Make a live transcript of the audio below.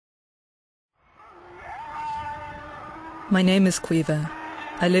My name is Caiomhe.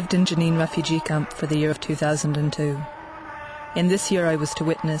 I lived in Jenin refugee camp for the year of 2002. In this year I was to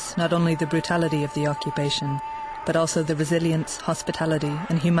witness not only the brutality of the occupation, but also the resilience, hospitality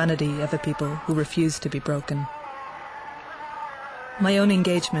and humanity of a people who refused to be broken. My own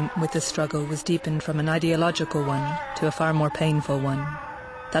engagement with this struggle was deepened from an ideological one to a far more painful one,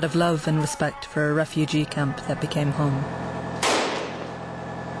 that of love and respect for a refugee camp that became home.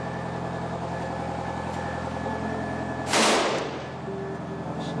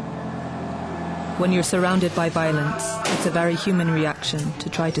 When you're surrounded by violence, it's a very human reaction to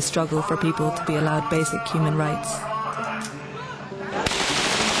try to struggle for people to be allowed basic human rights.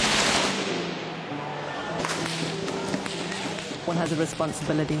 One has a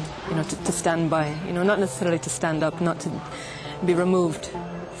responsibility, to stand by, not necessarily to stand up, not to be removed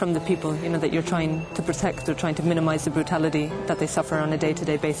from the people, that you're trying to protect or trying to minimize the brutality that they suffer on a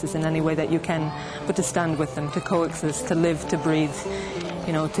day-to-day basis in any way that you can, but to stand with them, to coexist, to live, to breathe,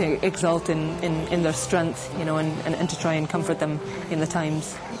 to exalt in their strength, and to try and comfort them in the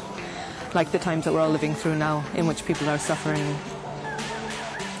times, like the times that we're all living through now, in which people are suffering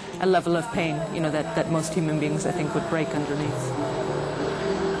a level of pain, that most human beings, I think, would break underneath.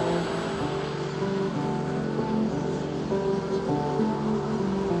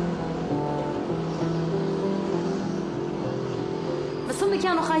 بس هم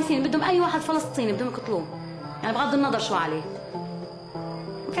كانوا خايفين بدهم أي واحد فلسطيني بدهم يقتلوه يعني بغض النظر شو عليه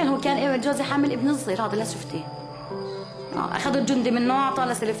هو كان جوزي حامل ابن صغير هذا اللي شفتيه أخذوا الجندي منه أعطاه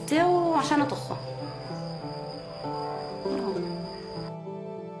لسلفتي وعشان أطخه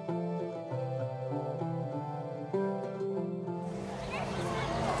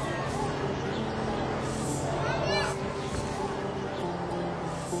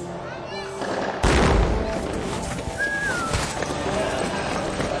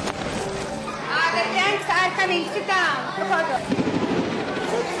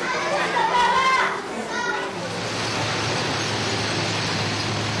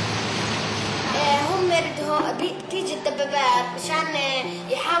تيجي الدبابات مشان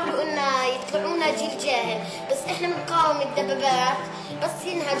يحاولوا إنه يطلعونا جيل جاهل بس إحنا بنقاوم الدبابات بس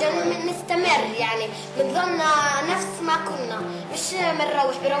ينهجن نستمر يعني بنظلنا نفس ما كنا مش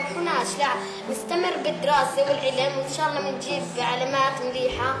بنروح بروحوناش لا نستمر بالدراسة والعلم وإن شاء الله بنجيب علامات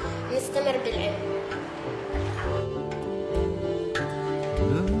مليحة ونستمر بالعلم.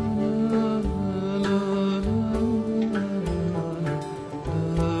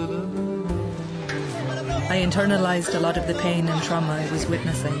 I internalized a lot of the pain and trauma I was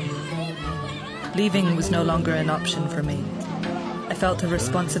witnessing. Leaving was no longer an option for me. I felt a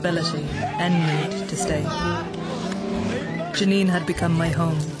responsibility and need to stay. Jenin had become my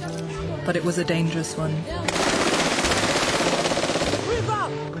home, but it was a dangerous one.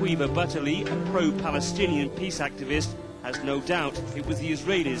 Caiomhe Butterly, a pro-Palestinian peace activist, has no doubt it was the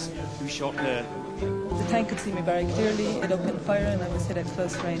Israelis who shot her. The tank could see me very clearly. It opened fire and I was hit at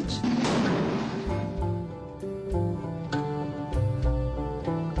close range.